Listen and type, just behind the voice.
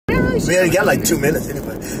We only got like 2 minutes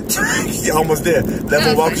anyway. You're almost there. Left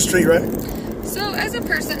on Walker Street, right? So, as a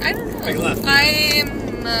person, I don't know.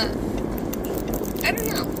 I don't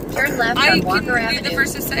know. Turn left on Walker Avenue. I can be the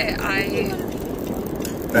first to say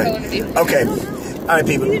Okay. All right,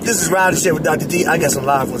 people. This is Ride and Share with Dr. D. I got some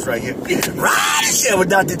live ones right here. Ride and Share with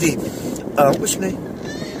Dr. D. What's your name?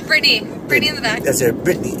 Brittany. Brittany in the back. That's it.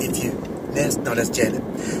 Brittany. No, that's Janet.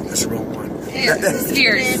 That's the wrong one.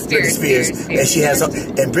 Spears. And she has,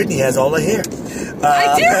 and Brittany has all her hair.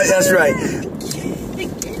 I do. That's right.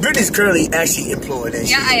 Brittany's currently actually employed. And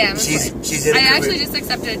I am. She's in a career. actually just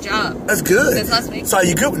accepted a job. That's good. This last week. So are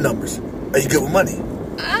you good with numbers? Are you good with money?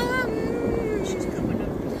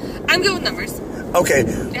 I'm good with numbers. Okay.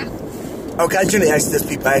 Yeah. Okay, I generally ask this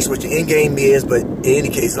people, I ask what your end game is, but in any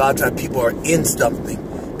case, a lot of times people are in something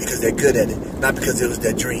because they're good at it, not because it was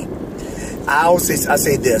their dream. I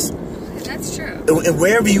say this. That's true. And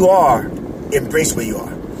wherever you are, embrace where you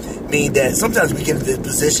are. Meaning that sometimes we get into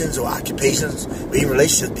positions or occupations or even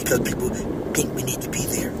relationships because people think we need to be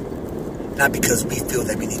there, not because we feel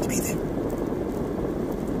that we need to be there.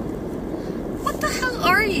 What the hell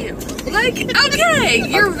are you? Like, okay,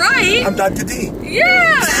 you're right. I'm Dr. D.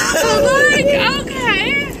 Yeah.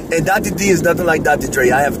 Okay. And Dr. D is nothing like Dr. Dre.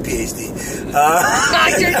 I have a PhD.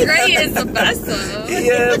 Dr. Dre is the best though.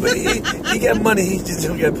 Yeah, but he got money. He just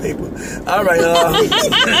don't get paper. All right.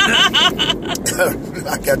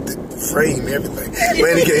 I got the frame and everything. But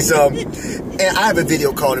in any case, and I have a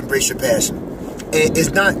video called Embrace Your Passion. And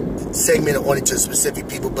it's not segmented only to specific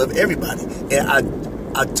people, but everybody. And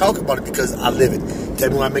I talk about it because I live it. Tell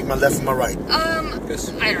me when I make my left and my right. I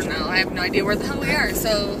don't know. I have no idea where the hell we are.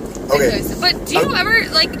 So, okay. Anyways. But do you ever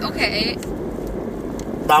okay?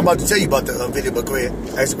 But I'm about to tell you about the video. But go ahead,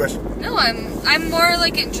 ask the question. No, I'm more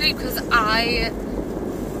like intrigued because I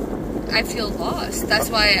feel lost. That's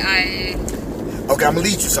why Okay, I'm gonna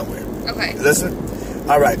lead you somewhere. Okay. Listen.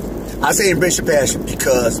 All right. I say embrace your passion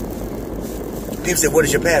because people say, "What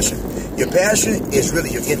is your passion?" Your passion is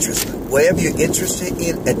really your interest. Whatever you're interested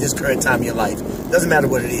in at this current time in your life. Doesn't matter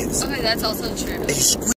what it is. Okay, that's also true.